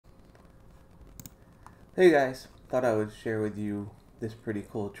Hey guys, thought I would share with you this pretty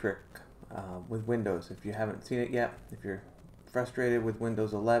cool trick with Windows. If you haven't seen it yet, if you're frustrated with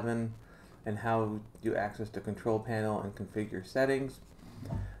Windows 11 and how you access the control panel and configure settings,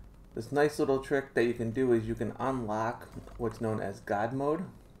 this nice little trick that you can do is you can unlock what's known as GodMode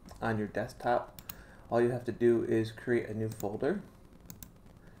on your desktop. All you have to do is create a new folder,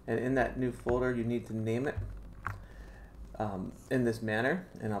 and in that new folder you need to name it in this manner,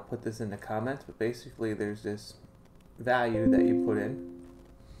 and I'll put this in the comments, but basically there's this value that you put in,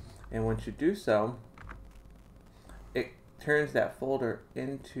 and once you do so, it turns that folder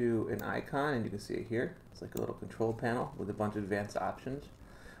into an icon, and you can see it here. It's like a little control panel with a bunch of advanced options.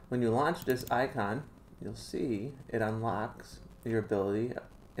 When you launch this icon, you'll see it unlocks your ability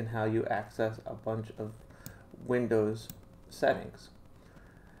in how you access a bunch of Windows settings.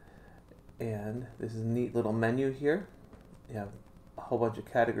 And this is a neat little menu here. You have a whole bunch of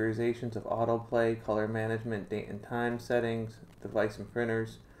categorizations of autoplay, color management, date and time settings, device and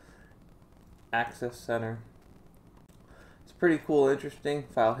printers, access center. It's pretty cool, interesting.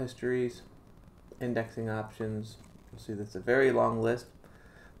 File histories, indexing options. You'll see that's a very long list,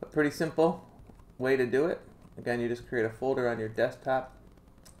 but pretty simple way to do it. Again, you just create a folder on your desktop.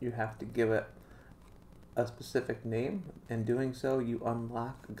 You have to give it a specific name, and doing so you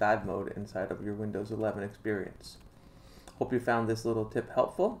unlock God mode inside of your Windows 11 experience. Hope you found this little tip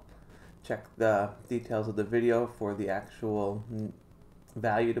helpful. Check the details of the video for the actual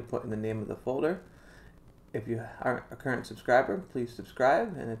value to put in the name of the folder. If you aren't a current subscriber, please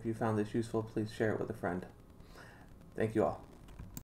subscribe, and if you found this useful, please share it with a friend. Thank you all.